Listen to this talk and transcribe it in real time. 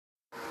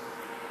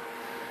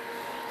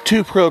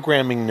Two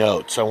programming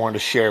notes I want to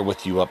share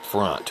with you up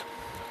front.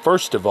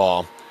 First of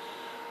all,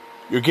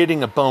 you're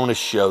getting a bonus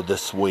show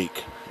this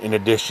week in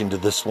addition to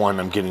this one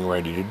I'm getting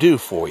ready to do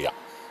for you.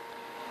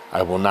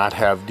 I will not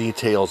have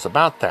details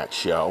about that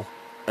show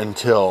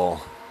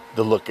until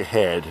the look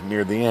ahead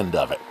near the end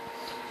of it.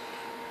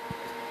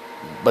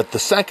 But the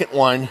second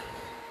one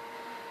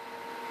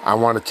I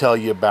want to tell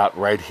you about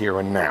right here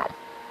and now.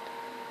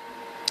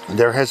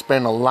 There has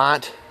been a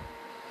lot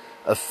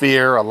of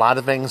fear, a lot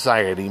of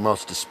anxiety,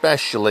 most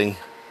especially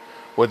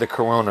where the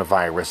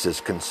coronavirus is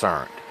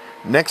concerned.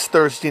 Next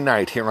Thursday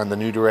night here on the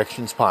New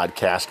Directions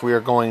podcast, we are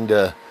going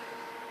to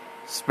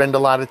spend a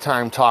lot of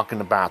time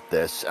talking about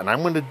this, and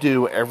I'm going to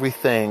do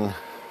everything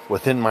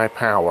within my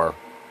power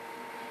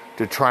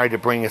to try to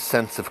bring a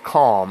sense of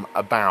calm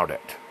about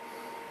it.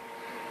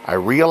 I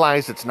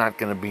realize it's not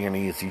going to be an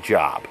easy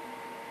job,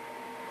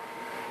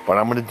 but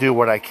I'm going to do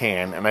what I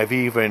can, and I've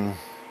even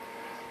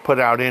put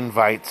out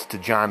invites to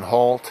John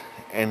Holt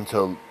and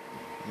to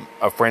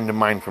a friend of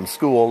mine from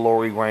school,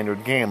 Lori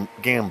Reinard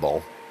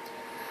Gamble,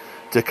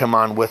 to come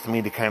on with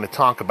me to kind of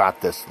talk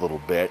about this a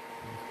little bit.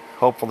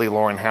 Hopefully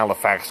Lauren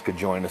Halifax could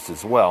join us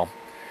as well.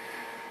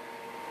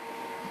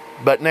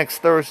 But next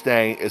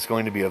Thursday is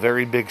going to be a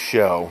very big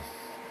show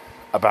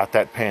about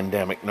that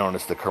pandemic known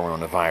as the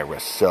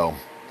coronavirus. So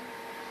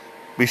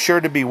be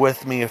sure to be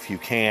with me if you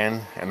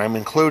can. And I'm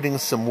including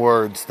some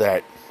words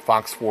that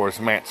Fox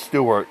 4's Matt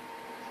Stewart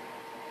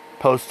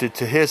posted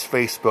to his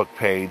Facebook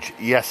page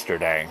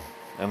yesterday,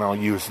 and I'll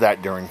use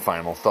that during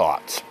final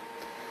thoughts.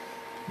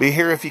 Be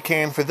here if you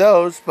can for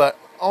those, but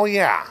oh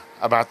yeah,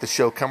 about the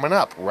show coming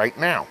up right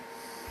now.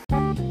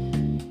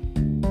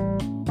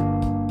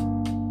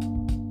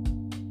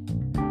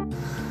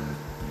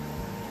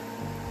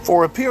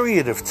 For a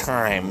period of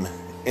time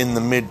in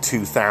the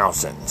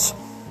mid-2000s,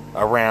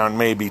 around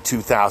maybe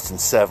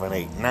 2007,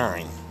 8,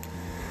 9,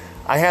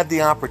 I had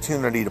the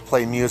opportunity to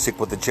play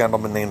music with a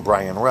gentleman named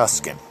Brian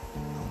Ruskin.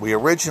 We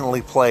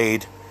originally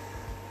played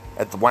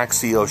at the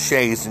Waxy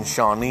O'Shea's in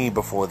Shawnee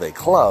before they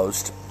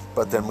closed,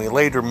 but then we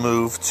later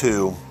moved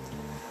to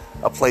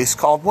a place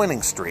called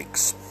Winning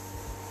Streaks.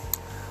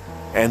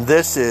 And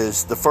this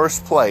is the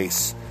first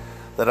place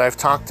that I've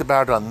talked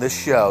about on this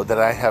show that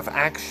I have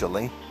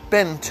actually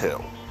been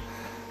to.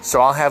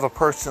 So I'll have a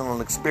personal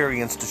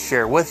experience to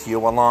share with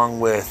you, along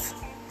with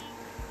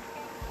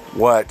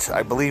what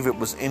I believe it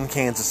was In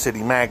Kansas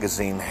City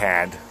magazine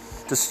had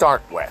to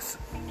start with.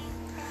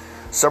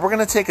 So we're going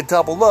to take a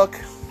double look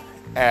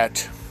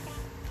at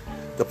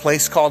the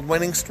place called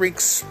Winning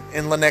Streaks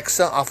in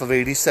Lenexa off of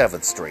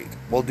 87th Street.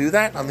 We'll do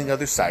that on the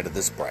other side of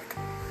this break.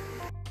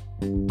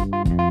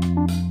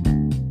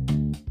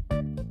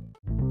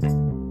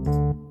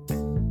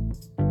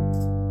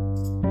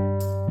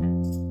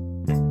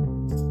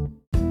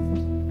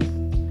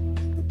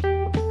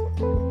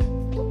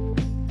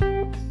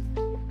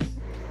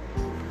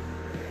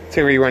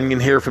 Terry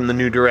Runyon here from the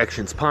New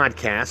Directions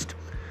podcast.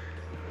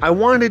 I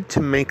wanted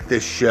to make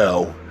this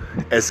show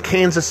as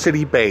Kansas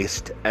City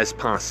based as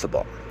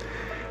possible,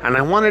 and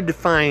I wanted to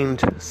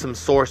find some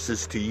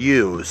sources to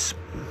use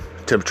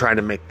to try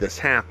to make this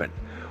happen.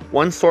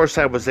 One source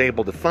I was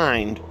able to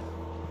find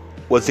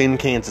was In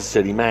Kansas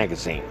City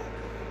magazine.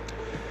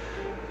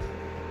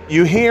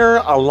 You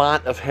hear a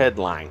lot of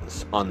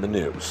headlines on the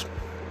news,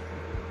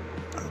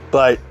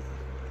 but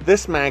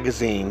this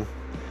magazine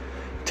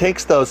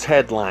takes those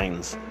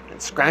headlines,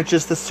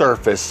 scratches the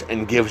surface,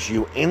 and gives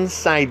you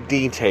inside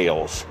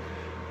details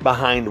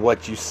behind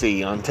what you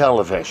see on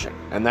television.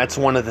 And that's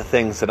one of the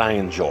things that I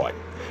enjoy.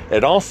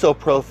 It also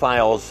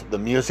profiles the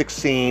music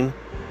scene,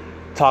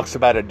 talks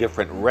about a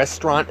different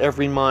restaurant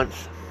every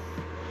month.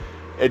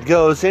 It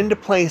goes into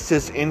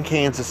places in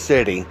Kansas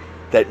City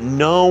that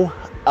no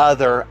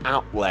other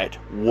outlet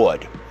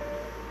would.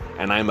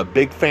 And I'm a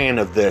big fan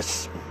of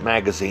this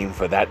magazine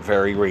for that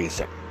very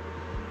reason.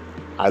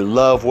 I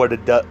love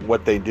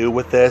what they do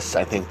with this.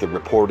 I think the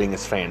reporting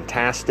is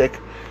fantastic.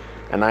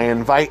 And I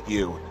invite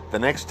you, the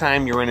next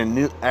time you're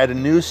at a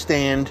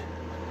newsstand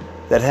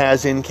that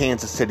has In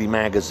Kansas City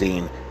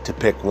magazine, to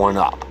pick one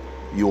up.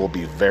 You will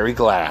be very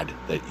glad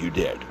that you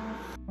did.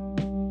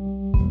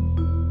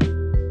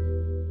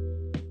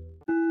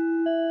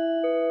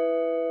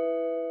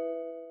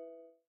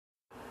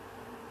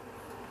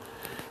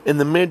 In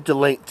the mid to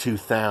late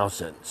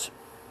 2000s,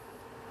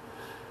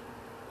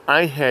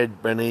 I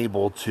had been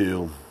able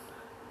to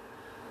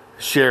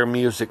share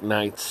music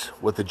nights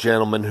with a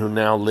gentleman who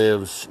now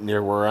lives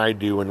near where I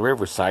do in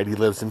Riverside. He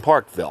lives in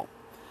Parkville.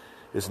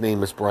 His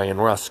name is Brian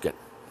Ruskin.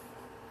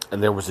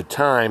 And there was a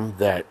time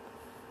that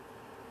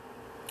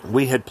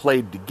we had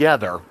played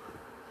together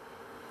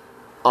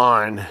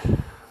on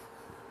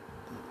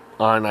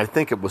I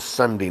think it was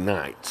Sunday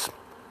nights.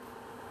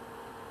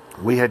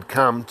 We had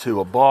come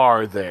to a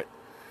bar that,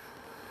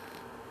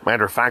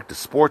 matter of fact, a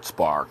sports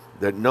bar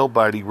that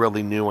nobody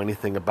really knew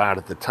anything about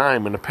at the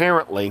time, and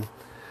apparently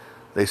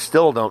they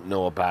still don't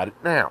know about it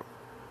now.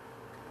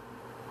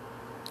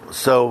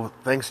 So,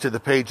 thanks to the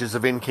pages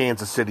of In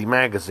Kansas City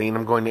magazine,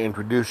 I'm going to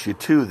introduce you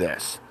to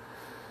this.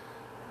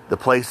 The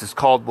place is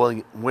called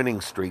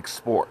Winning Streak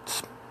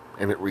Sports,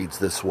 and it reads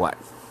this way.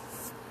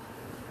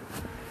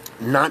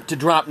 Not to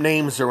drop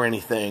names or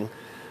anything,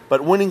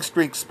 but Winning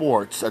Streak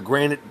Sports, a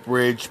Granite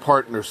Bridge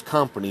Partners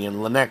company in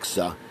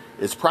Lenexa,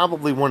 is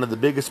probably one of the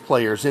biggest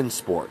players in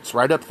sports,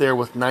 right up there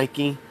with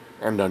Nike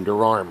and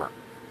Under Armour.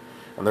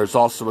 And there's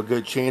also a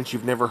good chance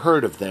you've never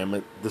heard of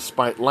them,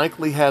 despite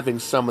likely having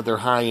some of their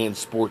high-end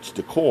sports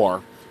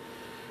decor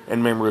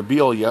and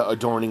memorabilia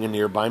adorning a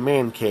nearby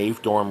man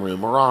cave, dorm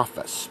room, or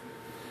office.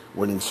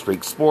 Winning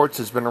Streak Sports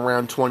has been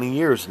around 20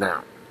 years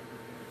now.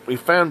 We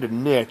found a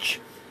niche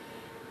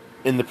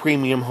in the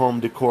premium home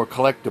decor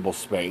collectible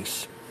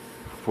space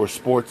for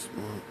sports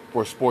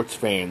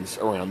fans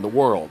around the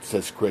world,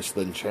 says Chris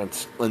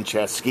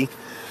Lincheski,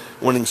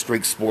 Winning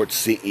Streak Sports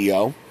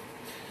CEO.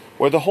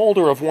 We're the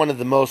holder of one of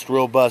the most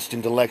robust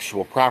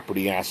intellectual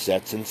property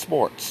assets in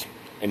sports,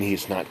 and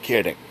he's not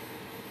kidding.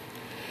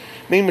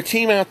 Name a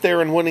team out there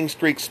and Winning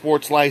Streak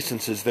Sports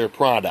licenses their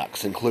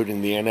products,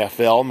 including the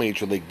NFL,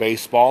 Major League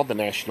Baseball, the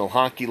National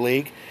Hockey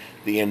League,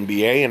 the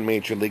NBA, and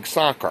Major League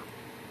Soccer.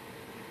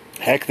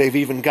 Heck, they've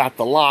even got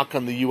the lock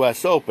on the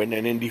U.S. Open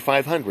and Indy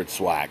 500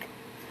 swag.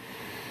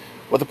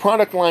 With a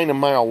product line a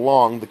mile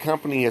long, the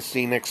company has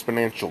seen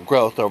exponential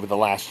growth over the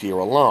last year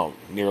alone,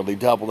 nearly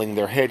doubling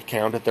their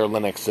headcount at their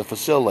Lenexa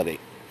facility.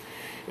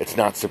 It's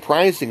not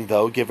surprising,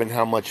 though, given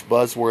how much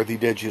buzzworthy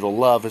digital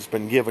love has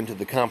been given to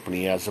the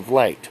company as of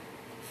late.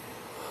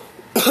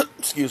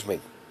 Excuse me.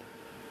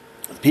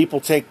 People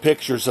take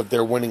pictures of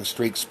their Winning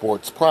Streak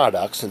Sports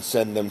products and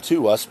send them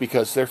to us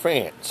because they're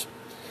fans.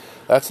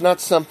 That's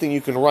not something you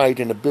can write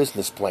in a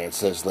business plan,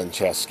 says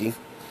Lincheski.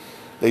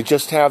 They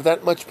just have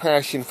that much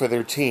passion for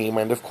their team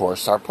and, of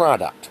course, our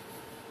product.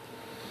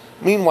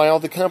 Meanwhile,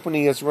 the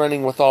company is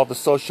running with all the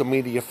social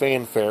media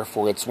fanfare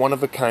for its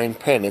one-of-a-kind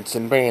pennants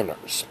and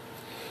banners.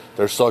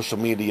 Their social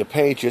media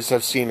pages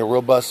have seen a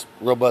robust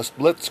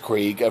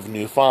blitzkrieg of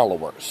new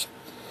followers.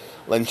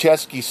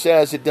 Lincheski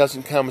says it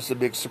doesn't come as a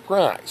big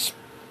surprise.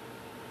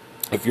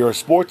 If you're a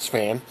sports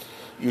fan,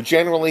 you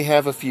generally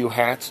have a few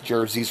hats,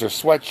 jerseys, or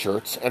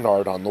sweatshirts and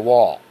art on the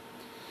wall.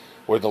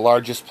 We're the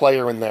largest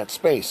player in that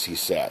space, he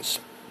says.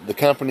 The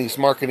company's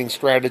marketing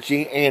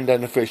strategy and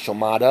unofficial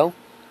motto,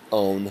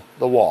 own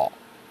the wall,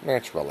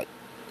 naturally.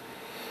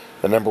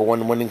 The number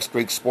one Winning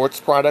Streak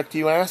Sports product,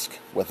 you ask?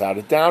 Without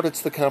a doubt,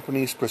 it's the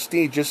company's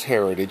prestigious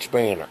Heritage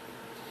banner.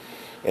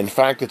 In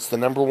fact, it's the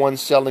number one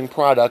selling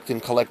product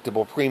in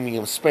collectible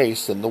premium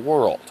space in the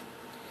world.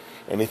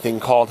 Anything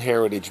called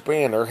Heritage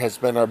banner has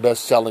been our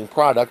best-selling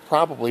product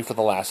probably for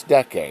the last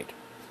decade.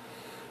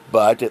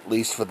 But, at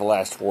least for the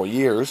last 4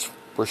 years,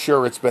 for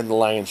sure it's been the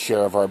lion's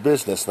share of our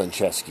business,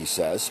 Lincheski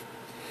says.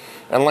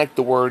 And like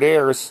the word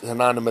Air is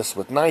synonymous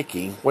with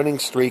Nike, Winning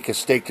Streak has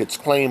staked its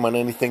claim on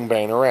anything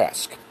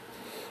banner-esque.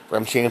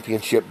 From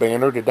Championship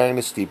banner to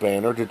Dynasty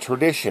banner to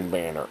Tradition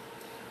banner,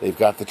 they've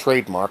got the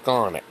trademark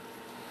on it.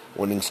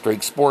 Winning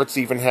Streak Sports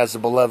even has a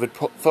beloved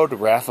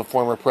photograph of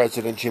former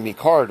President Jimmy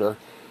Carter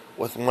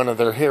with one of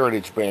their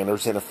Heritage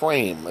banners in a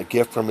frame, a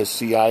gift from his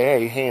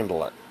CIA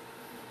handler.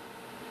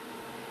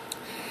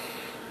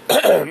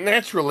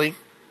 Naturally,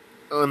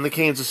 when the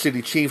Kansas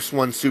City Chiefs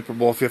won Super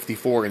Bowl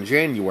 54 in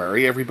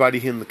January,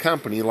 everybody in the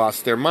company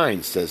lost their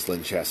minds, says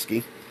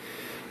Lincheski.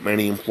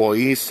 Many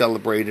employees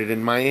celebrated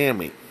in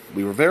Miami.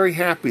 We were very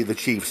happy the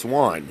Chiefs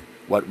won,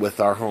 what with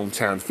our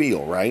hometown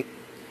feel, right?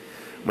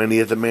 Many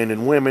of the men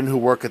and women who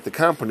work at the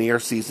company are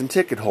season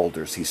ticket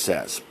holders, he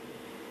says.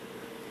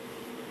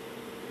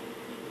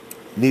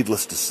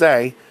 Needless to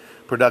say,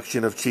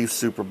 production of Chiefs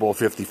Super Bowl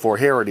 54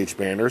 Heritage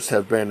banners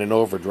have been in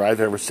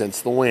overdrive ever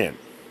since the win.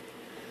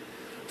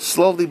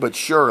 Slowly but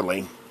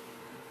surely,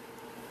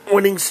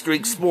 Winning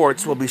Streak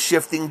Sports will be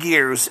shifting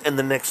gears in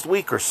the next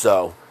week or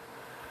so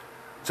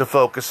to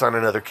focus on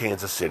another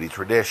Kansas City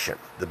tradition,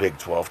 the Big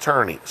 12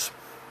 tourneys.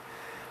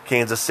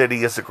 Kansas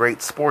City is a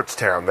great sports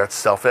town, that's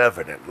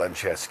self-evident,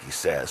 Lincheski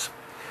says.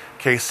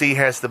 KC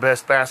has the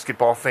best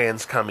basketball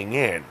fans coming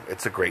in.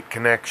 It's a great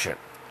connection.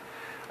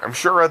 I'm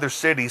sure other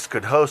cities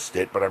could host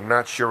it, but I'm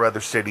not sure other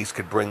cities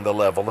could bring the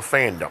level of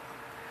fandom.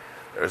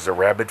 There's a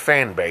rabid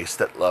fan base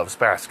that loves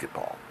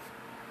basketball.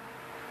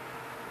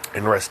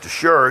 And rest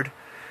assured,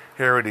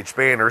 Heritage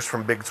banners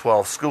from Big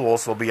 12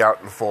 schools will be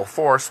out in full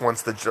force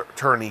once the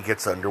tourney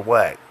gets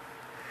underway.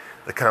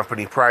 The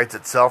company prides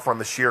itself on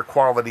the sheer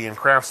quality and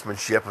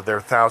craftsmanship of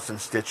their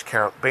 1,000-stitch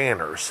count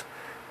banners.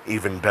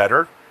 Even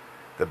better,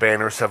 the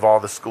banners have all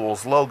the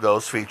school's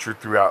logos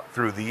featured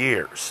through the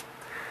years.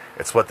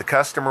 It's what the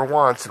customer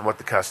wants and what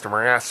the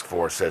customer asks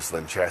for, says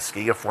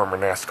Lincheski, a former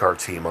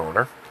NASCAR team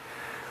owner.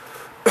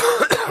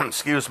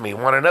 Excuse me.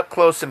 Want an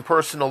up-close and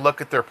personal look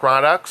at their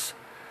products?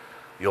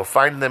 You'll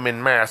find them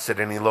en masse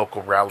at any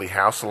local rally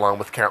house along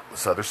with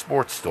countless other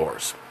sports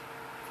stores.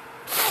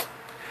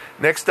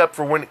 Next up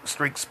for Winning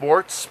Streak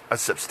Sports, a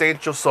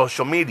substantial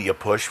social media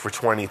push for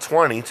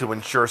 2020 to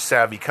ensure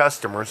savvy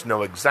customers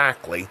know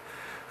exactly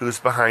who's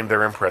behind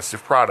their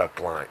impressive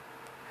product line.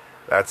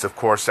 That's, of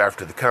course,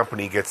 after the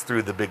company gets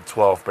through the Big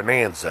 12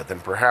 bonanza, then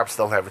perhaps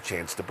they'll have a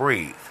chance to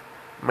breathe.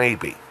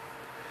 Maybe.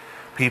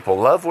 People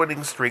love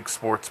Winning Streak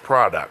Sports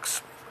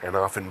products, and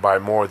often buy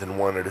more than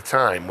one at a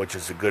time, which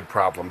is a good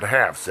problem to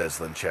have, says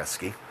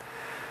Lincheski.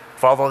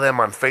 Follow them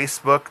on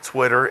Facebook,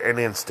 Twitter, and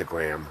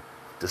Instagram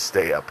to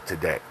stay up to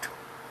date.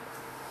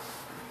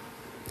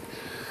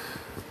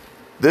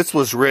 This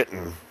was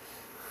written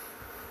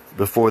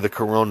before the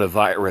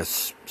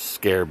coronavirus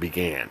scare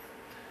began.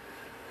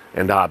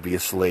 And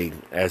obviously,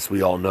 as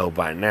we all know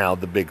by now,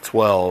 the Big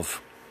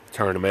 12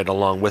 tournament,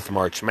 along with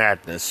March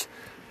Madness,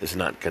 is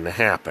not going to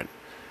happen.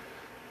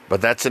 But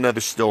that's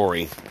another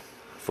story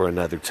for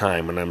another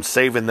time, and I'm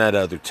saving that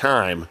other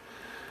time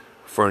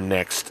for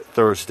next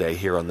Thursday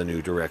here on the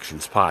New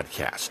Directions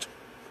podcast.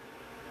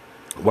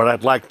 What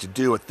I'd like to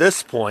do at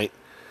this point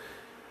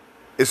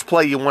is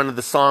play you one of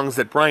the songs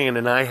that Brian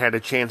and I had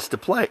a chance to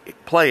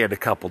play at a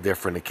couple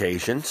different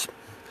occasions.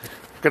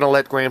 I'm going to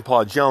let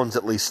Grandpa Jones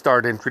at least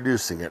start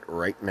introducing it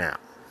right now.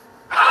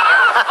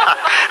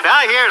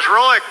 Now here's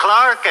Roy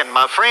Clark and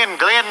my friend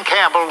Glenn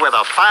Campbell with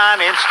a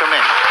fine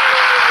instrument.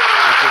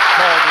 Which is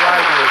called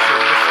Riders in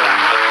the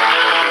Sky.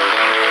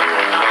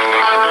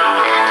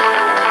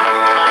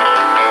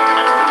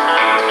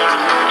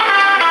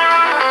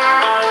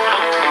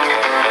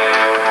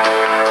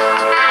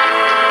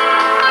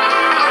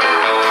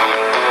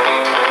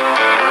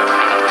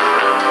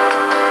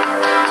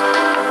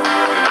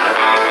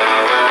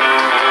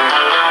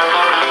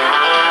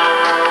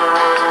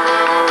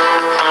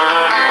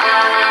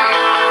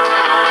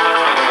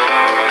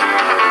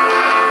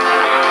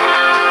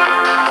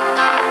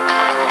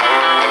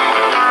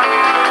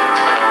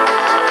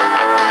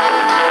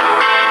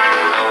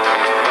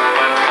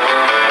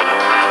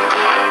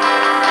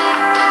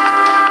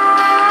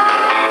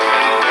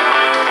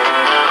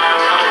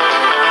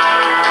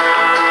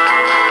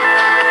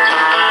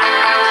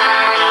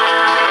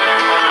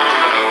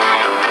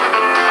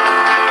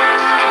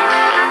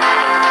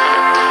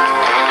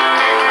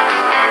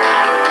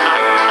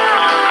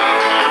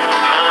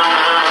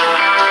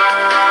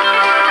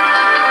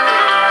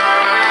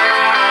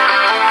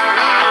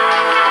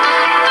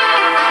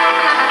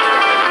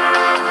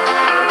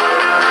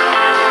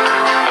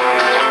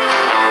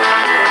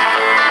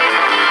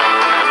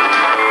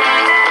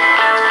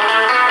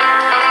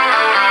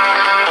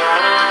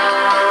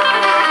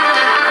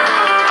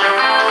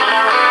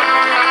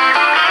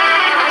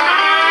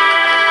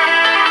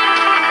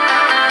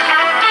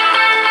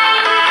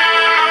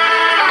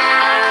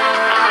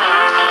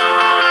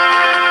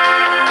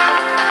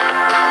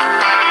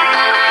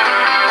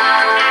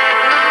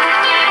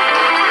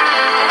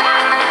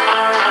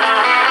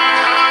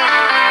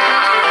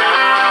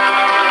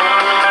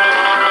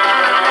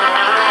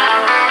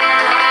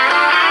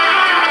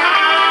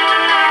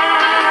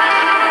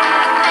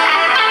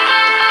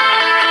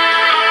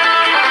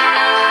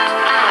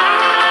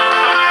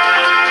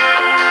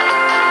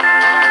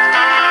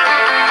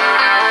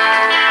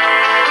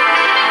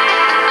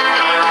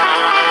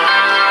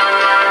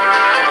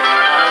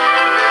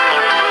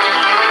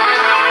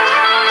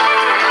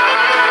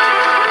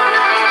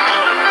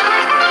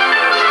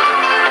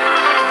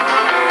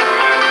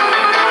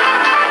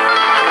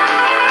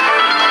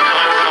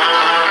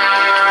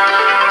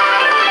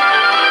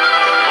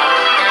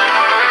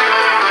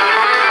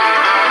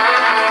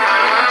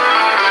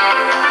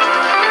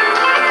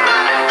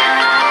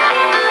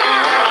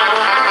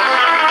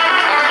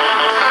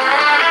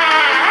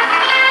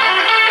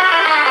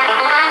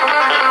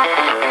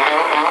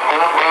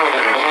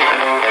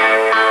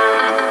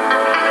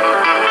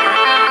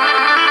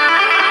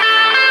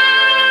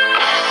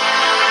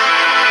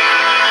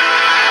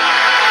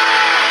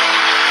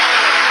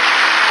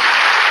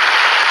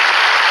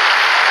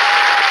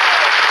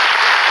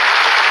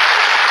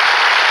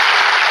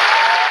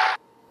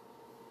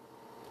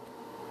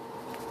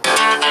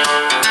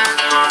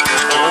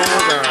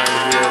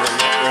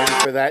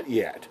 That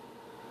yet.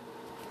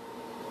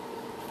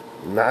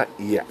 Not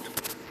yet.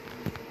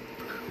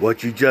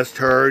 What you just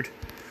heard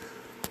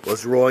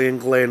was Roy and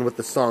Glenn with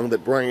the song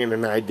that Brian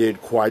and I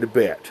did quite a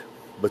bit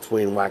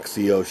between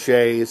Waxy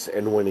O'Shea's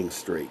and Winning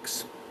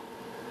Streaks.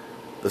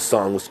 The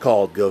song was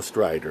called Ghost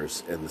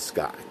Riders in the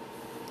Sky.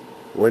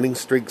 Winning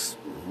Streaks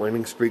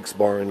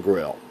Bar and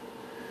Grill.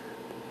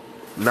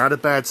 Not a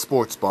bad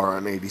sports bar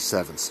on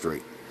 87th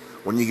Street.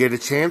 When you get a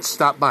chance,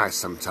 stop by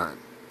sometime.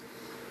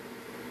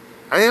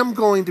 I am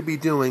going to be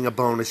doing a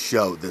bonus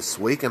show this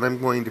week, and I'm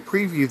going to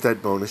preview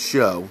that bonus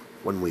show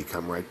when we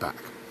come right back.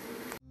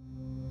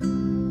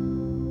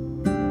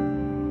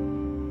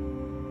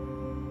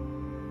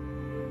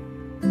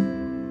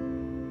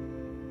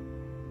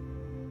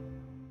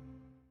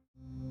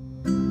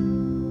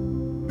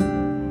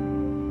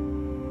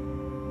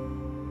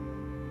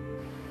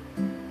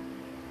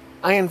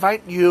 I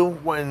invite you,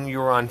 when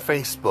you're on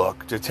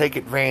Facebook, to take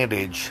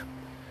advantage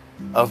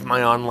of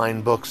my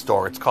online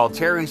bookstore. It's called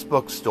Terry's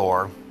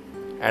Bookstore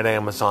at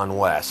Amazon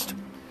West.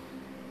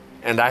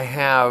 And I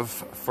have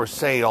for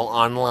sale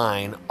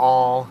online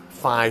all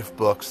 5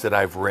 books that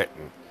I've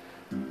written.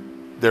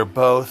 They're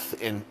both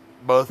in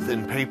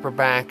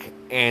paperback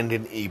and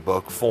in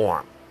ebook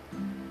form.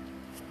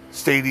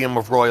 Stadium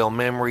of Royal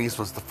Memories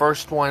was the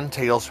first one,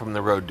 Tales from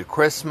the Road to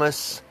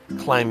Christmas,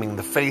 Climbing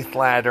the Faith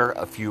Ladder,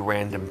 A Few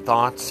Random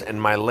Thoughts,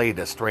 and my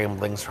latest,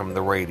 Ramblings from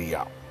the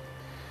Radio.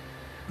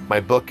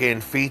 My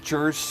bookend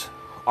features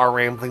are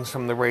Ramblings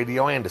from the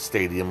Radio and A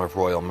Stadium of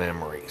Royal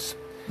Memories.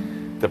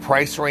 The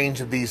price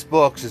range of these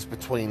books is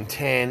between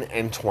 $10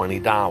 and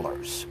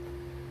 $20.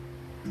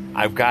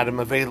 I've got them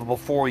available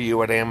for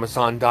you at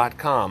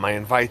Amazon.com. I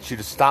invite you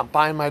to stop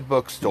by my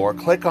bookstore,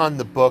 click on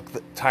the book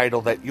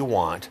title that you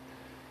want.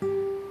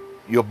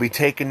 You'll be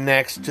taken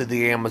next to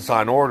the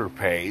Amazon order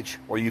page,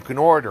 or you can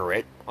order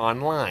it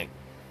online.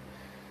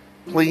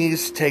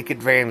 Please take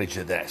advantage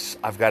of this.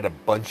 I've got a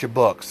bunch of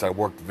books. I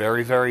worked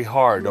very, very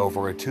hard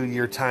over a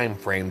 2-year time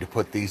frame to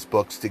put these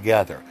books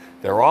together.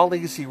 They're all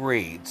easy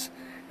reads,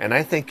 and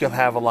I think you'll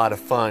have a lot of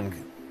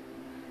fun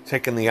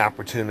taking the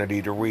opportunity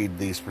to read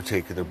these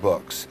particular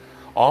books.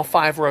 All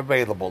 5 are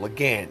available,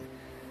 again,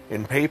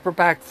 in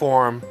paperback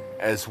form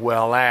as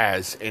well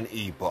as an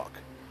ebook.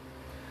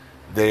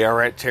 They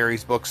are at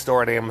Terry's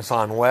Bookstore at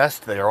Amazon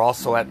West. They are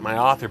also at my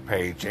author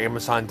page,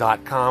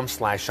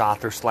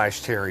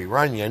 amazon.com/author/Terry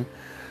Runyon.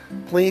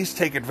 Please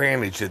take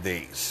advantage of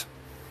these.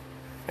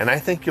 And I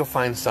think you'll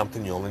find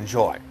something you'll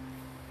enjoy.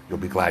 You'll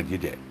be glad you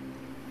did.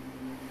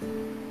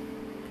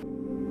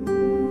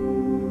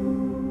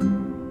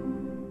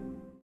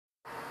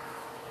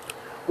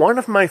 One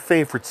of my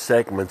favorite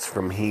segments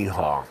from Hee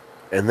Haw,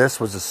 and this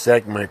was a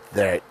segment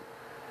that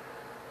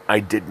I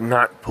did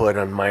not put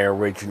on my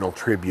original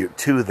tribute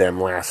to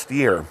them last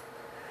year,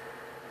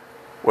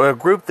 were a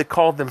group that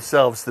called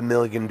themselves the $1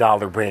 Million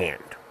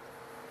Band.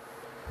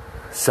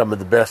 Some of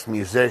the best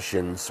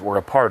musicians were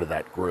a part of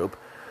that group.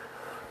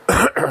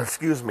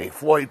 Excuse me,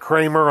 Floyd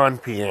Kramer on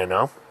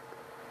piano,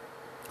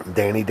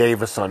 Danny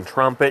Davis on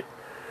trumpet,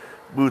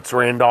 Boots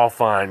Randolph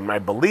on, I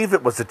believe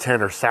it was a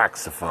tenor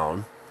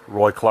saxophone,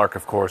 Roy Clark,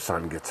 of course,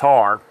 on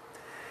guitar,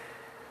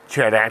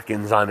 Chet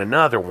Atkins on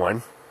another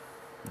one,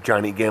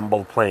 Johnny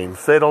Gamble playing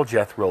fiddle,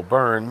 Jethro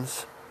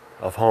Burns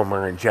of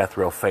Homer and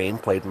Jethro fame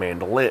played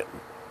mandolin.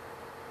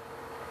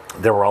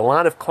 There were a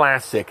lot of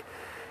classic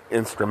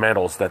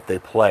instrumentals that they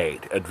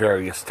played at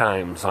various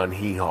times on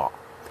Hee Haw.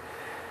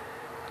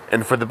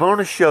 And for the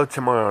bonus show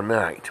tomorrow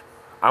night,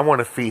 I want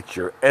to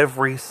feature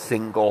every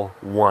single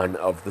one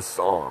of the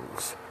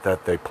songs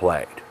that they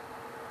played.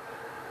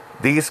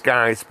 These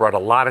guys brought a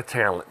lot of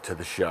talent to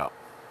the show.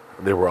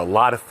 They were a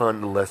lot of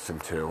fun to listen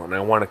to, and I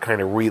want to kind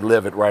of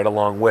relive it right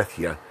along with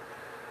you.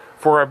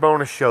 For our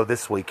bonus show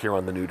this week here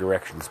on the New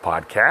Directions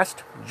podcast,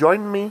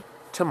 join me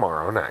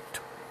tomorrow night.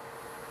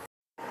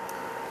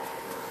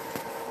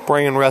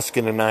 Brian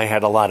Ruskin and I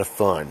had a lot of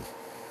fun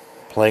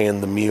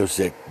playing the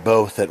music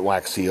both at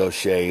Waxy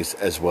O'Shea's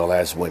as well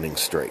as Winning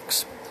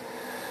Streaks.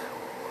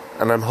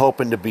 And I'm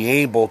hoping to be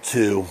able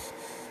to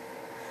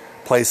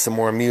play some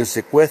more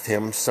music with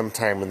him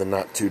sometime in the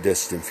not too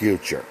distant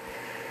future.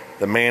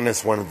 The man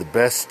is one of the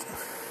best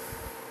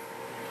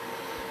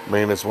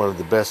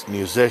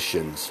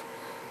musicians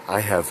I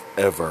have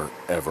ever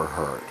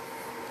heard.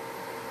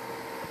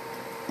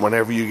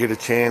 Whenever you get a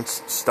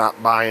chance,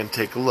 stop by and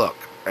take a look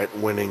at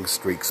Winning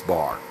Streaks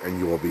Bar, and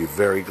you will be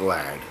very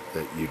glad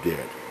that you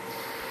did.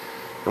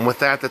 And with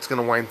that, that's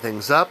going to wind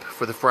things up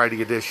for the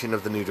Friday edition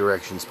of the New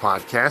Directions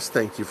podcast.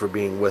 Thank you for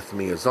being with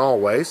me as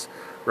always.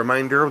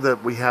 Reminder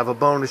that we have a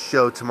bonus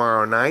show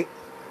tomorrow night,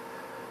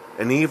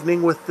 an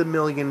evening with the $1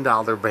 Million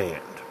Band.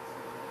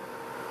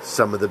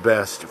 Some of the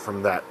best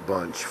from that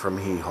bunch from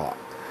Hee Haw.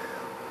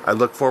 I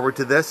look forward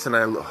to this, and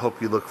I hope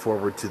you look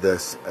forward to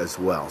this as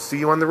well. See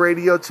you on the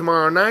radio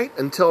tomorrow night.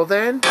 Until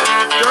then, Dirks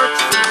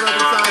and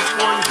Brothers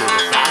Osborne, get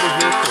us out of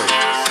here, please.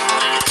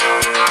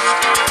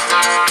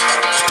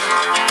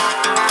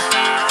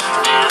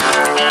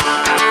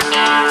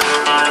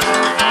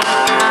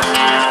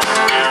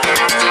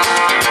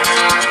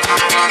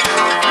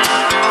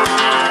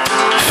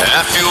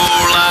 Half your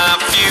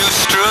life you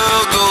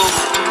struggle,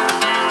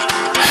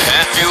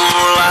 half your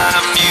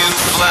life you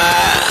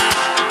fly,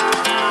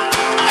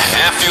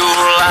 half your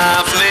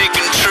life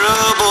making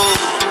trouble,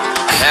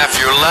 half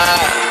your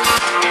life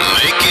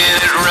making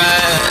it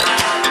right.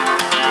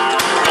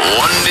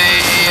 One day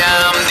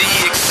I'm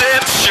the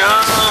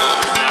exception,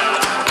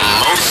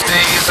 most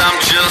days I'm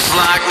just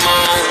like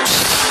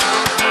most.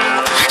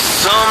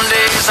 Some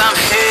days I'm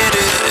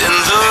headed in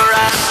the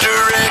right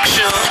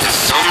direction,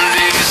 some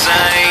days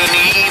I ain't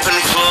even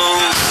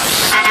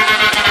close.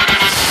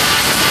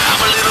 I'm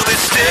a little bit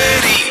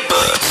steady,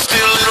 but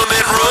still a little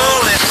bit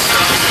rolling.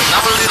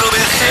 I'm a little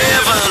bit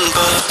heaven,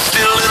 but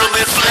still a little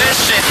bit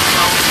fleshy.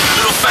 A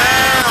little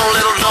foul,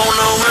 little don't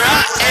know where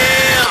I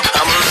am.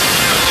 I'm a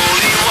little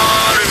holy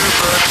water,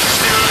 but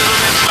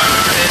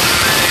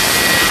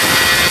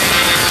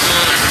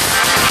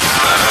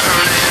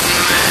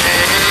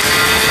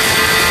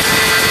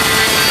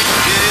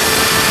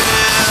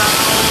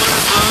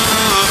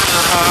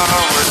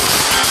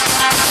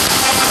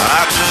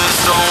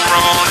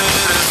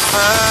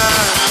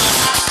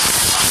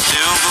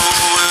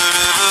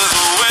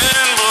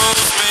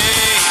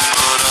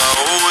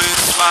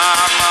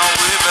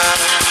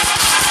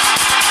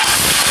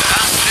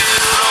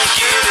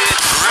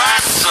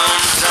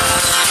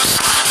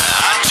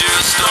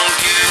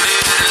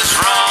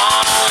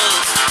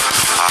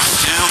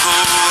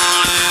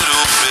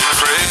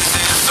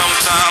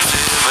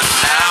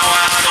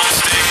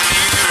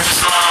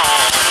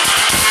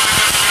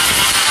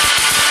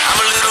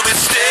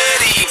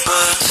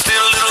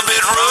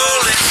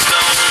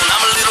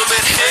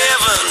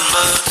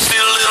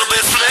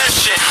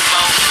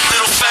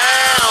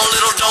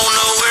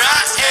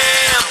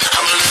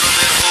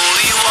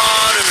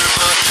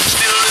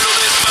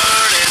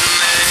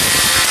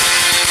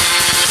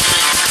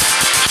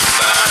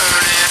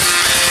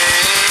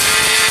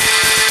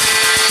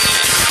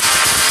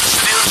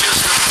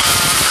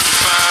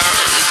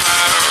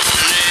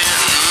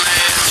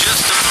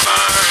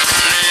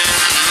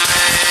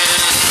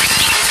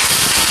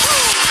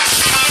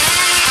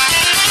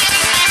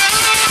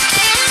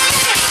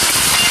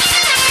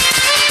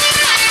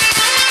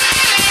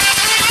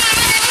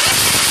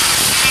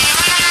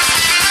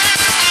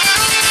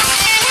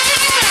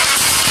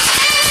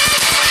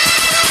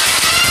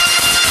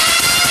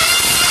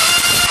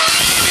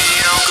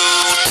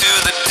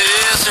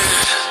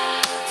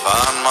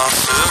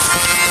myself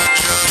in the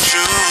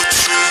Joshua